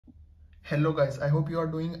Hello guys, I hope you are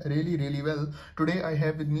doing really well. Today I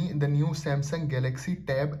have with me the new Samsung Galaxy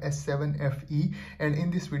Tab S7 FE, and in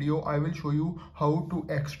this video I will show you how to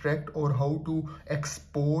extract or how to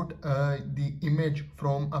export the image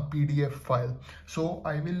from a PDF file. So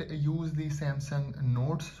I will use the Samsung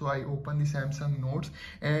Notes. So I open the Samsung Notes,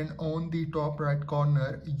 and on the top right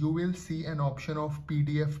corner you will see an option of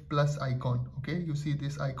PDF plus icon. Okay, you see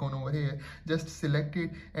this icon over here. Just select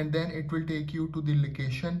it and then it will take you to the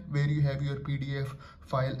location where you have your PDF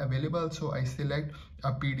file available. So I select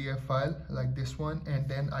a PDF file like this one and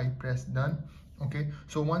then I press done. Okay,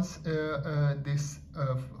 so once this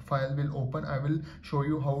file will open, I will show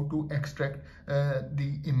you how to extract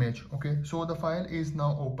the image. Okay, so the file is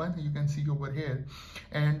now open, you can see over here,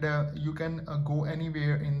 and you can go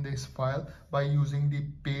anywhere in this file by using the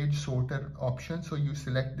page sorter option. So you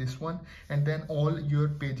select this one and then all your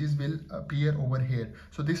pages will appear over here.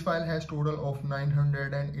 So this file has total of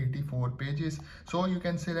 984 pages. So you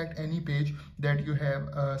can select any page that you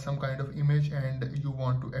have some kind of image and you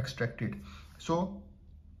want to extract it. So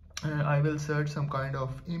I will search some kind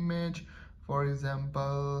of image. For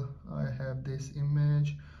example, I have this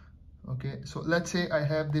image. Okay, so let's say I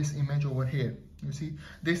have this image over here. You see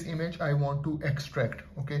this image I want to extract.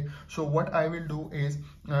 Okay, so what I will do is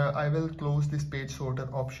I will close this page sorter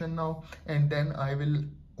option now, and then I will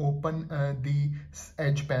open the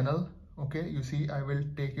edge panel. Okay, you see I will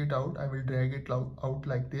take it out, I will drag it out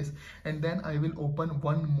like this, and then I will open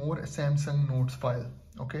one more Samsung Notes file.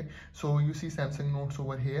 Okay, so you see Samsung Notes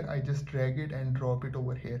over here, I just drag it and drop it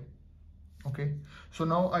over here. Okay, so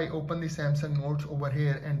now I open the Samsung Notes over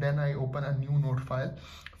here, and then I open a new note file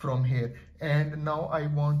from here, and now I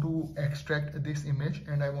want to extract this image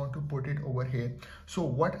and I want to put it over here. So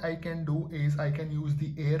what I can do is I can use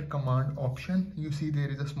the air command option. You see there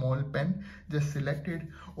is a small pen, just select it,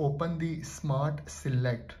 open the smart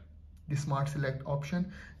select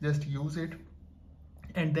option, just use it.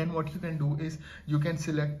 And then what you can do is you can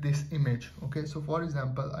select this image. Okay, so for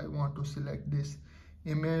example, I want to select this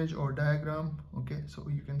image or diagram. Okay, so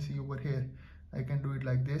you can see over here I can do it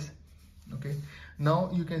like this. Okay, now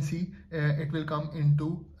you can see it will come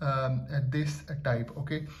into this type.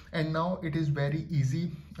 Okay, and now it is very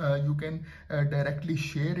easy. You can directly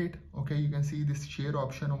share it. Okay, you can see this share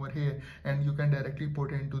option over here, and you can directly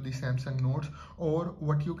put it into the Samsung Notes, or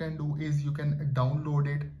what you can do is you can download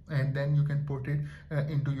it and then you can put it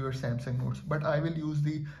into your Samsung Notes. But I will use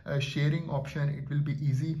the sharing option, it will be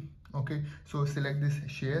easy. Okay, so select this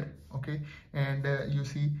share. Okay, and you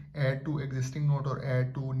see add to existing note or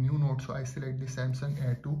add to new note. So I select the Samsung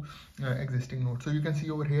add to existing note. So you can see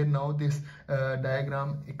over here now this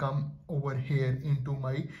diagram come over here into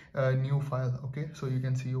my new file. Okay, so you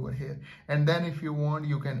can see over here, and then if you want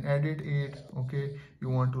you can edit it. Okay, you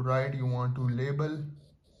want to write, you want to label,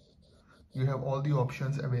 you have all the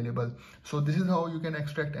options available. So this is how you can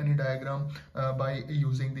extract any diagram by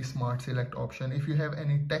using the smart select option. If you have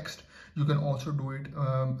any text, you can also do it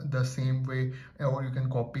the same way, or you can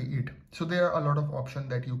copy it. So there are a lot of options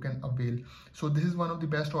that you can avail. So this is one of the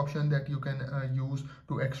best options that you can use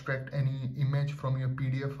to extract any image from your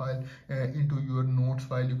PDF file into your notes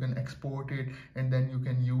file. You can export it and then you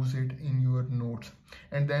can use it in your notes.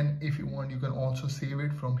 And then if you want, you can also save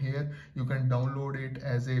it from here. You can download it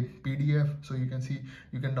as a PDF. So you can see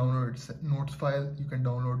you can download its notes file, you can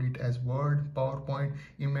download it as Word, PowerPoint,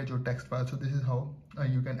 image or text file. So this is how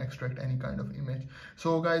you can extract any kind of image.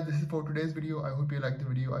 So guys, this is for today's video. I hope you liked the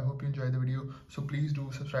video, I hope you enjoyed the video. So please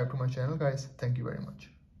do subscribe to my channel guys. Thank you very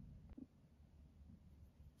much.